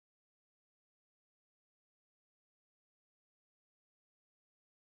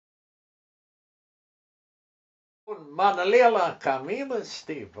Un mana lielākā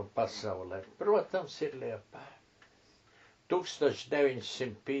mīlestība pasaulē, protams, ir Liepāja.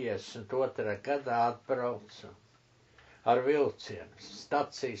 1952. gadā atbraucu ar vilcienu.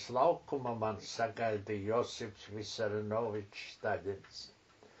 Stacijas laukuma man sagaidīja Josips Visarinovičs Staļins.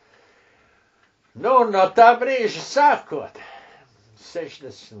 Nu, no tā brīža sākot,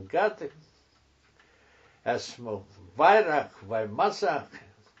 60 gadi, esmu vairāk vai mazāk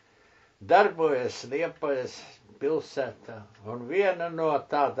darbojies Liepājas pilsētā, un viena no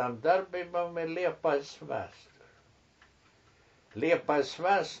tādām darbībām ir Liepājas vēsture. Liepājas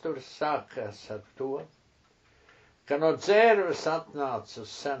vēsture sākās ar to, ka no dzērves atnāca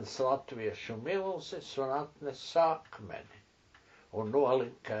sens latviešu milzis un atnesa akmeni un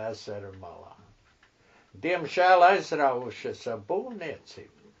nolika ezera malā. Diemžēl aizrāvušies ar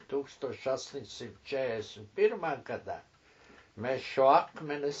būvniecību 1841. gadā mēs šo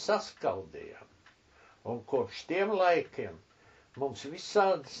akmeni saskaldījām, un kopš tiem laikiem mums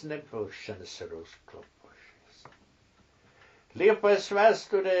visādas nebūšanas ir uzklopušies. Liepājas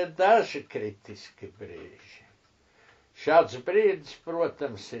vēsturē ir daži kritiski brīži. Šāds brīdis,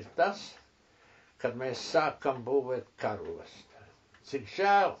 protams, ir tas, kad mēs sākam būvēt karostu. Cik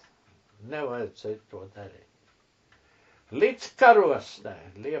žēl, nevajadzēja to darīt. Līdz karostē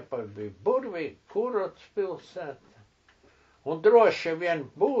Liepāja bija burvīga kurots pilsēta, un droši vien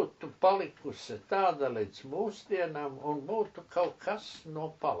būtu palikusi tāda līdz mūsdienām un būtu kaut kas no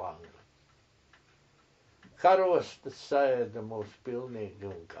palanga. Karostas saēda mūs pilnīgi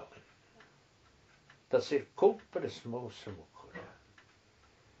un galīgi. Tas ir kupris mūsu mukurā.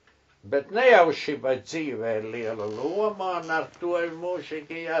 Bet nejaušībai dzīvē ir liela loma, un ar to ir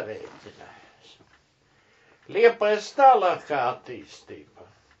mūžīgi jārēķinās. Liepājas tālākā attīstība,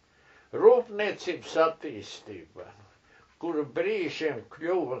 rūpniecības attīstība, kura brīžiem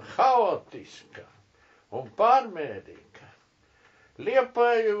kļuva haotiska un pārmērīga,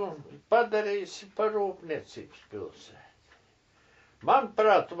 Liepāju padarījusi par rūpniecības pilsētu.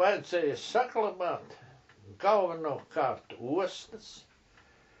 Manuprāt, vajadzēja saglabāt galvenokārt ostas,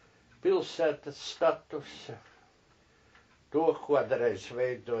 pilsētas statusa, to, ko kādreiz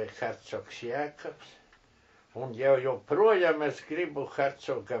veidoja hercogs Jēkabs, un jau joprojām es gribu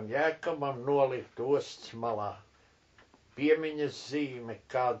hercogam Jēkabam nolikt ostas malā piemiņas zīme,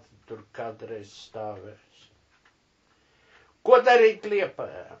 kāda tur kādreiz stāvēs. Ko darīt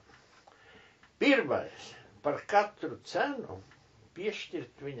Liepājā? Pirmais, par katru cenu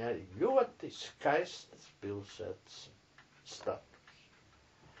piešķirt viņai ļoti skaistas pilsētas status.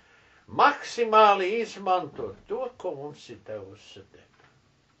 Maksimāli izmantot to, ko mums ir devusi deba.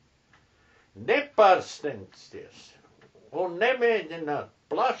 Nepārsteigties un nemēģināt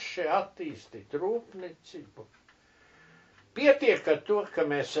plaši attīstīt rūpniecību. Pietiek ar to, ka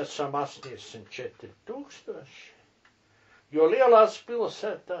mēs esam 84 000, jo lielās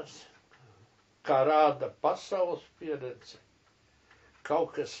pilsētās, kā rāda pasaules pieredze,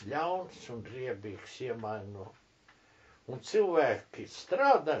 kaut kas ļauns un riebīgs iemaino. Un cilvēki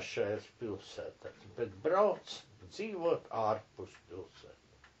strādā šajās pilsētās, bet brauc dzīvot ārpus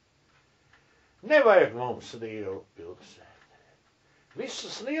pilsētā. Nevajag mums lielu pilsētu.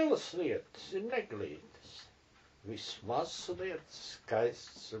 Visas lielas lietas ir neglītas. Viss mazas lietas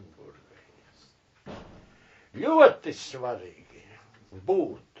skaistas un burvīgas. Ļoti svarīgi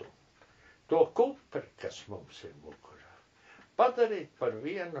būtu to kupri, kas mums ir mukurā, padarīt par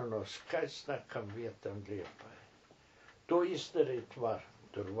vienu no skaistākām vietām Liepājā. To izdarīt var,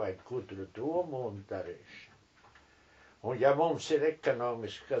 tur vajag gudru domu un darīšanu. Un ja mums ir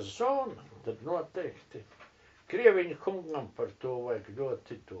ekonomiskā zona, tad noteikti Krieviņu kungam par to vajag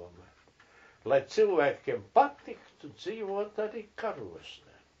ļoti domāt, lai cilvēkiem patiktu dzīvot arī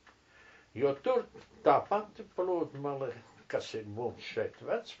karostē. Jo tur tā pati plūdmale, kas ir mums šeit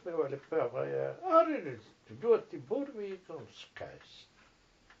Vecpilsētā, arī ir ļoti burvīga un skaista.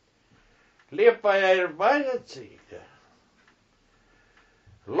 Liepājai ir vajadzīga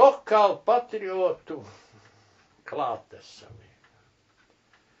lokālu patriotu klātesamība.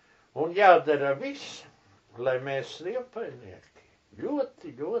 Un jādara viss, lai mēs liepājnieki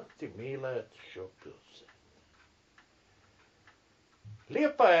ļoti, ļoti mīlētu šo pilsētu.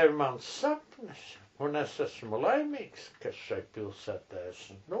 Liepāja ir mans sapnis, un es esmu laimīgs, ka šai pilsētā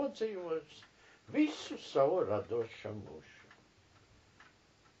esmu nodzīvojis visu savu radošo mūžu.